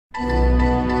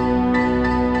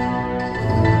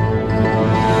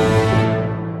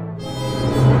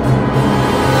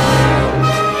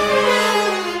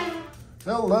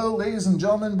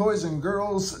gentlemen, boys and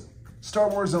girls, Star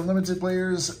Wars Unlimited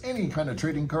players, any kind of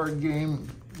trading card game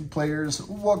players,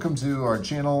 welcome to our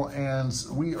channel, and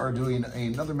we are doing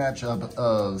another matchup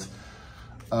of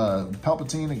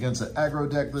Palpatine against an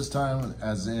aggro deck this time,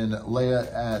 as in Leia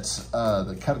at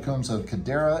the Catacombs of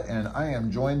Cadera, and I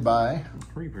am joined by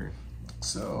Reaper.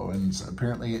 So, and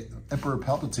apparently Emperor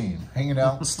Palpatine hanging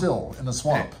out still in the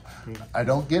swamp. I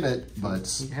don't get it, but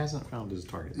he hasn't found his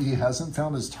target. He hasn't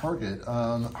found his target.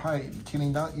 Hi, can he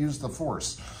not use the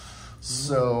Force?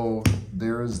 So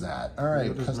there is that. All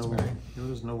right, customary.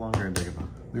 Yoda is no longer a Dagobah.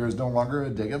 There is no longer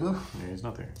a Dagobah? Yeah, he's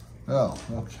not there. Oh,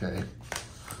 okay.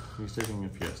 He's taking a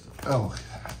fiesta. Oh,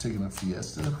 taking a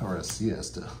fiesta or a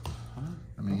siesta? Huh?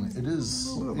 I mean, it is,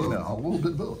 a little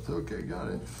bit both. Okay, got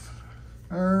it.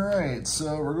 All right,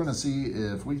 so we're going to see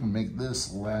if we can make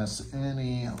this last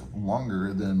any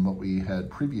longer than what we had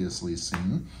previously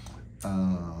seen.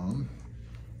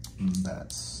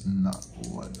 That's not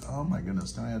what, oh my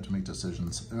goodness, now I have to make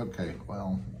decisions. Okay,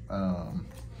 well,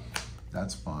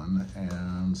 that's fun.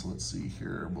 And let's see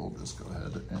here, we'll just go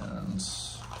ahead and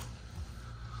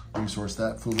resource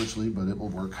that foolishly, but it will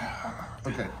work.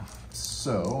 Okay,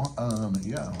 so,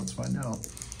 yeah, let's find out.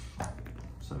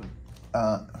 7.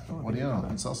 What do you know?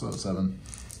 It's also a 7.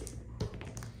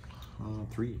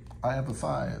 3. I have a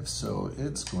 5, so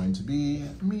it's going to be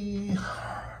me.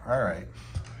 All right.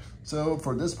 So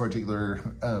for this particular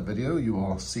video, you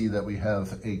will see that we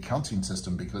have a counting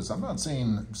system, because I'm not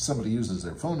saying somebody uses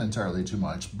their phone entirely too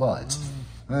much, but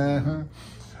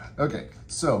okay.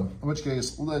 So in which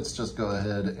case, let's just go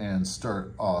ahead and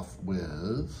start off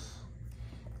with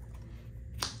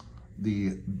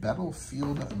the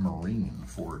Battlefield Marine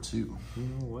 4-2. You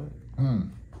know what? Are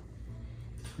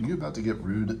you about to get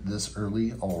rude this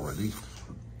early already?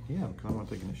 Yeah, because I want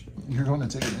to take initiative. You're going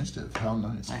to take initiative. How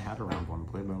nice. I had a round 1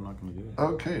 play, but I'm not going to do it.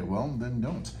 Okay, well, then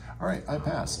don't. All right, I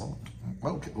pass.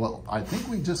 Okay, well, I think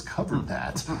we just covered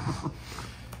that.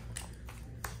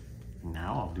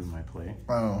 Now I'll do my play.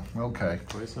 Oh, okay.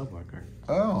 Play a sell black card.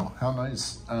 Oh, how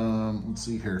nice. Let's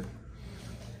see here.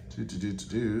 You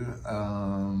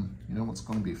know what's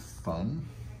going to be fun?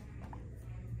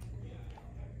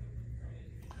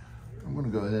 I'm going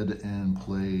to go ahead and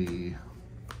play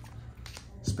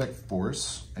Spec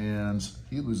Force, and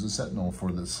he loses Sentinel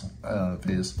for this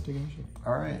phase.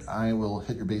 All right, I will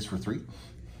hit your base for 3.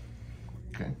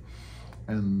 Okay,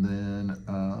 and then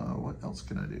what else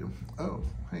can I do? Oh,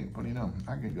 hey, what do you know?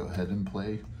 I can go ahead and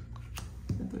play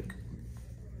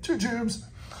 2 tubes.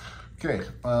 Okay,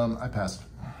 I passed.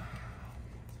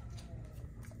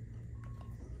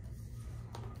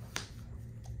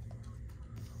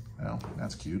 Well,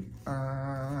 that's cute.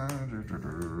 I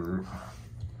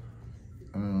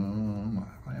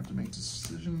have to make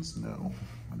decisions? No,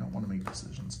 I don't want to make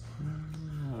decisions.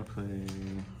 I'll play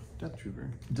Death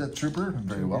Trooper. Death Trooper,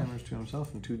 very well. 2 damage to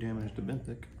himself and 2 damage to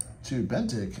Benthic. To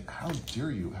Benthic? How dare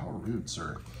you? How rude,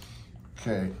 sir.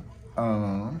 Okay.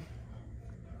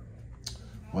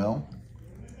 Well,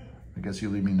 I guess you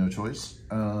leave me no choice.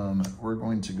 We're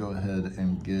going to go ahead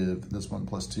and give this one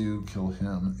 +2, kill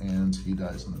him, and he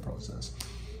dies in the process.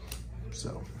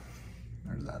 So,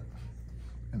 there's that.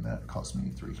 And that cost me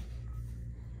 3.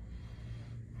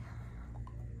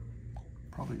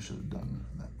 Probably should have done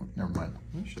that. Never mind.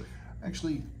 You should.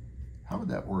 Actually, how would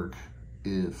that work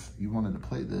if you wanted to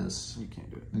play this? You can't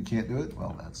do it. You can't do it?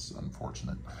 Well, that's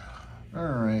unfortunate. All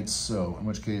right, so in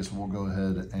which case we'll go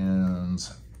ahead and...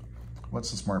 What's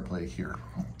the smart play here?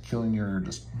 Killing your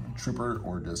just trooper,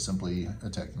 or just simply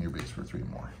attacking your base for 3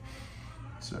 more?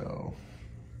 So,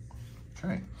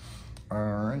 okay. All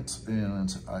right,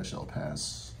 and I shall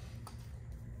pass.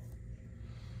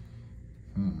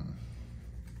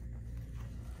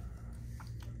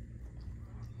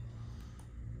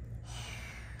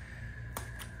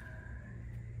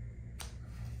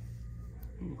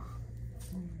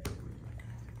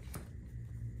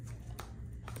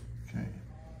 Okay.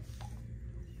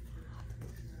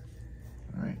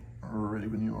 All right, we're ready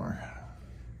when you are.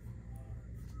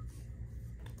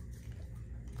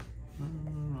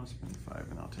 I'll spend 5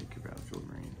 and I'll take your Battlefield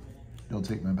Marine. You'll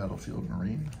take my Battlefield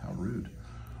Marine? How rude.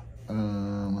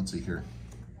 Let's see here.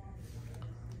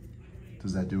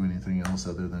 Does that do anything else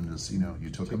other than just, you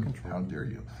took him? Control. How dare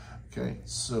you? Okay,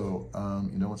 so,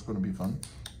 you know what's going to be fun?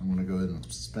 I'm going to go ahead and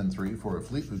spend 3 for a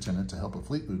Fleet Lieutenant to help a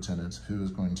Fleet Lieutenant who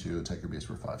is going to attack your base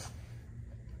for 5.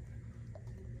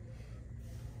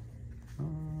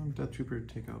 Death Trooper,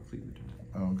 take out Fleet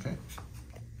Lieutenant. Okay.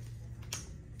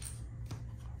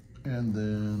 And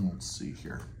then, let's see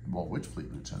here. Well, which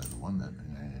Fleet Lieutenant? The one that...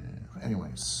 Anyway,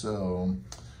 so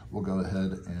we'll go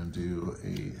ahead and do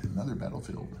another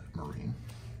Battlefield Marine.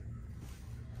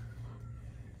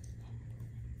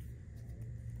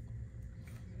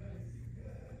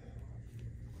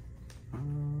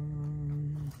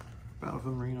 off a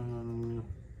Marine on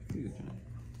Fleet Lieutenant.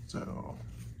 So,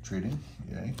 trading,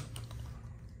 yay.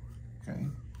 Okay,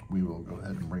 we will go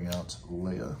ahead and bring out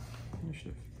Leia.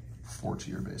 Initiative. 4 to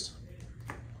your base.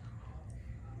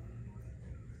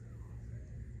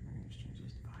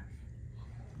 Exchanges 5.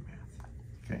 Math.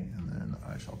 Okay, and then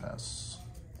I shall pass.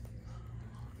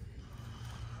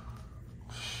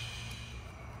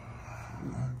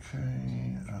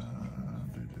 Okay,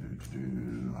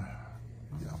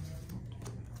 yeah.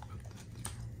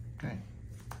 Okay.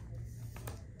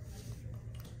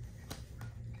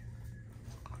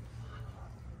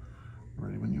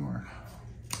 Ready when you are.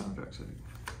 Contract setting.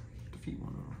 Defeat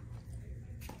one of them.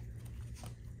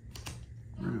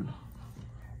 Rude.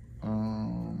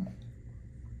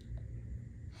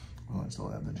 Well, I still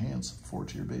have the chance. 4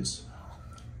 to your base.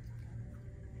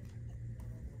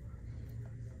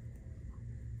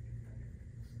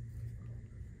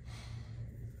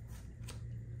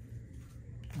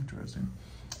 Interesting.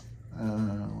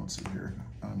 Let's see here.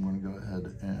 I'm going to go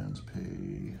ahead and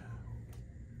pay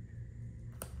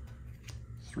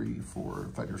 3 for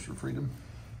Fighters for Freedom.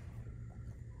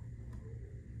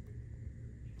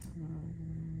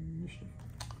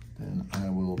 Then I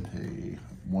will pay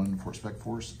 1 for Spec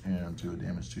Force and 2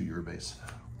 damage to your base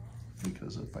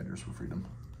because of Fighters for Freedom.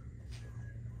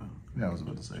 Yeah, I was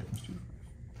about to say.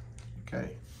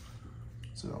 Okay,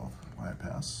 so I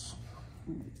pass.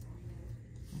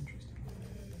 Interesting.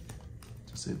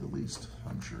 To say the least,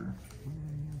 I'm sure.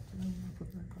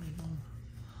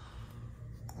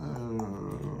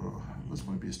 This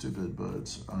might be stupid,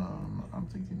 but I'm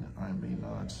thinking that I may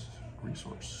not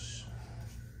resource.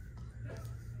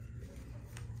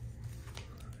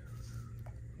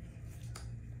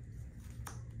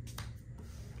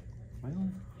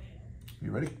 Well,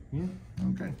 You ready? yeah.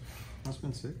 Okay. I'll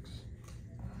spend 6.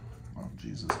 Oh,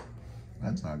 Jesus.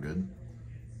 That's not good.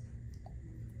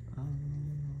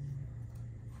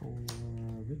 For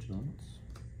vigilance,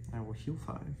 I will heal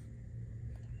 5.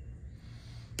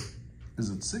 Is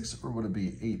it 6 or would it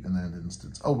be 8 in that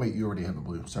instance? Oh, wait, you already have a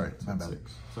blue. Sorry, my bad.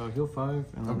 6. So I'll heal 5,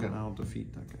 and then Okay. I'll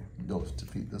defeat that guy. You'll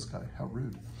defeat this guy. How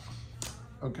rude.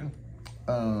 Okay.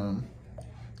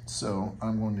 So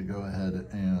I'm going to go ahead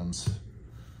and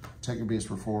take your base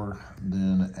for 4,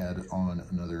 then add on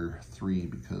another 3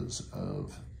 because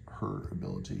of her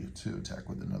ability to attack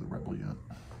with another rebel unit.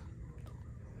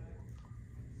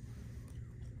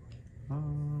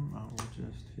 I'll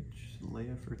just hitch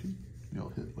Leia for 2. You'll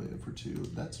hit Leia for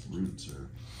 2. That's rude, sir.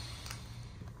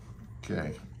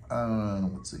 Okay.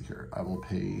 Let's see here. I will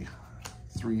pay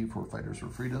 3 for Fighters for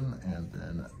Freedom, and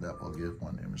then that will give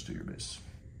 1 damage to your base.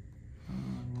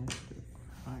 Initiative.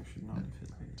 I should not have hit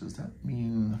Leia. Does that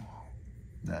mean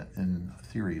that in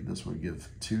theory this would give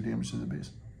 2 damage to the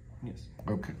base? Yes.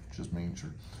 Okay, just making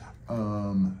sure.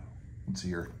 Let's see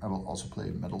here. I will also play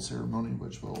Metal Ceremony,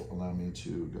 which will allow me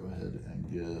to go ahead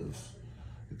and give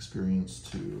experience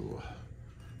to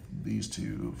these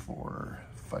 2 for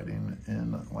fighting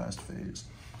in last phase.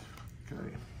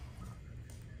 Okay.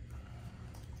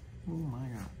 Oh my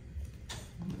god.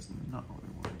 That is not what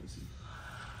I wanted to see.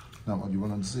 Not what you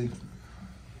wanted to see?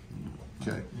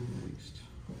 Okay. In the least.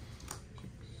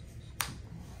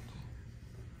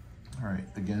 All right,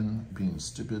 again, being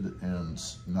stupid and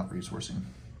not resourcing.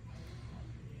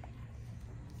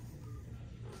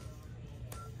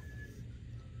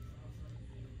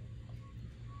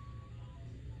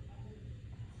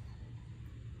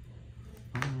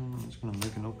 I'm just going to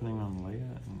make an opening on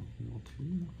Leia and heal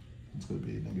 2. It's going to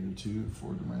be -2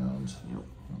 for the round. Yep.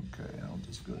 Okay, I'll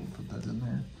just go ahead and put that in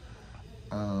there.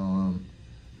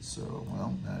 So,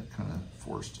 well, that kind of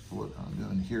forced what I'm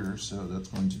doing here. So that's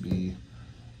going to be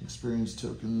experience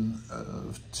token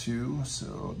of 2.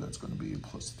 So that's going to be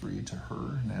 +3 to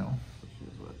her now. Which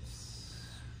is what?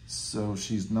 So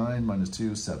she's 9 minus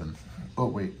 2, 7. Oh,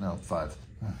 wait, no, 5.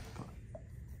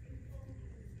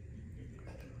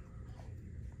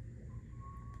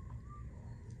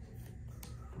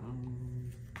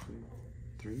 1, 2,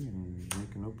 3, and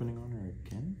make an opening on her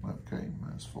again. Okay,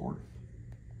 -4.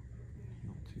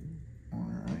 Heal 2.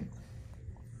 All right.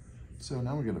 So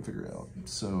now we got to figure out.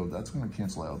 So that's going to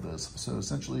cancel out this. So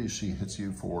essentially she hits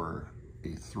you for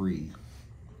a 3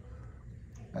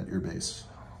 at your base.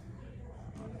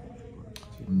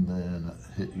 And then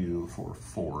hit you for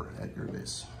 4 at your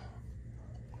base.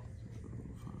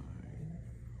 5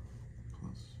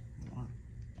 plus 1.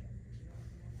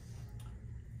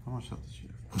 How much health does she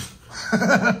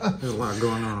have? There's a lot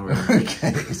going on over there.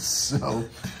 Okay, so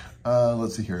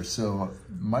let's see here. So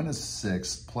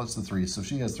 -6 plus the 3, so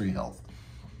she has 3 health.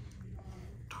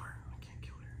 Darn, I can't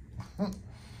kill her. I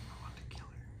want to kill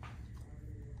her.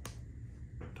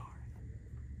 Darn.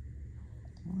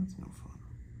 That's no fun.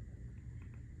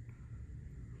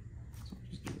 So I'll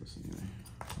just do this anyway.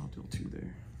 I'll deal 2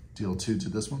 there. Deal 2 to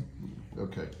this one?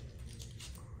 Okay.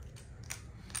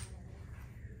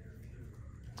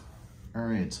 All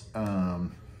right.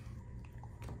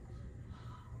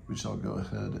 We shall go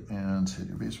ahead and hit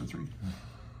your base for 3.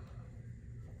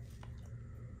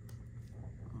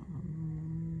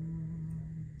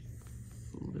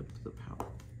 Flip the power.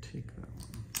 Take that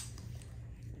one.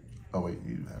 Oh wait,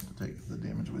 you have to take the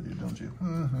damage with you, don't you?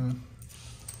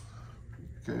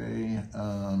 Okay.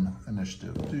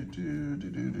 Initiative.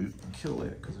 Kill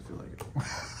it because I feel like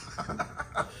it.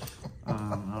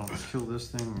 I'll kill this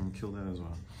thing and kill that as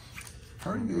well.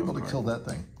 How are you able to kill that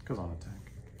thing? Because on attack.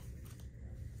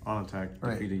 On attack,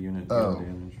 Right. defeat a unit, deal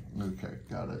damage. Okay,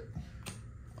 got it.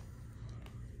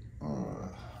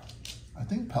 I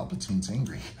think Palpatine's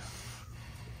angry.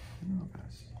 No,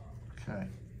 pass. Okay.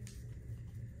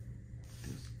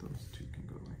 Those 2 can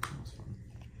go like that. Was fun.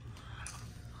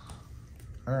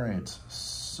 All right,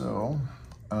 so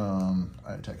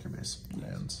I attack your base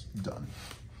and done.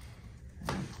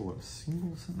 I didn't pull a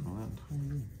single sentinel that entire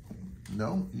game.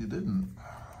 No, you didn't.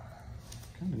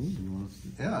 Kind of needed one.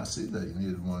 Yeah, I see that you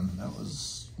needed one. That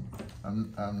was,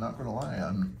 I'm not gonna lie,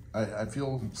 I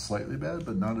feel slightly bad,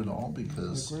 but not at all,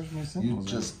 because Like, where's my you sentinels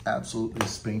just absolutely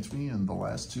spanked me in the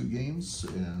last 2 games,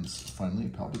 and finally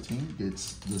Palpatine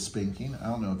gets the spanking. I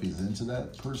don't know if he's into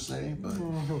that per se, but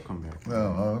Yeah, he'll come back.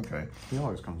 oh, okay. He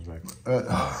always comes back.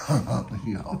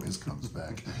 He always comes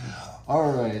back.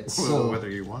 All right, so whether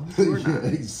you want to or not.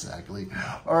 exactly.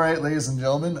 All right, ladies and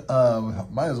gentlemen,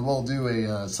 might as well do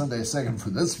a Sunday second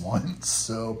for this one.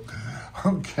 So,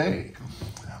 okay.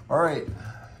 All right.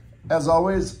 As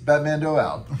always, BatMando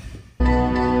out.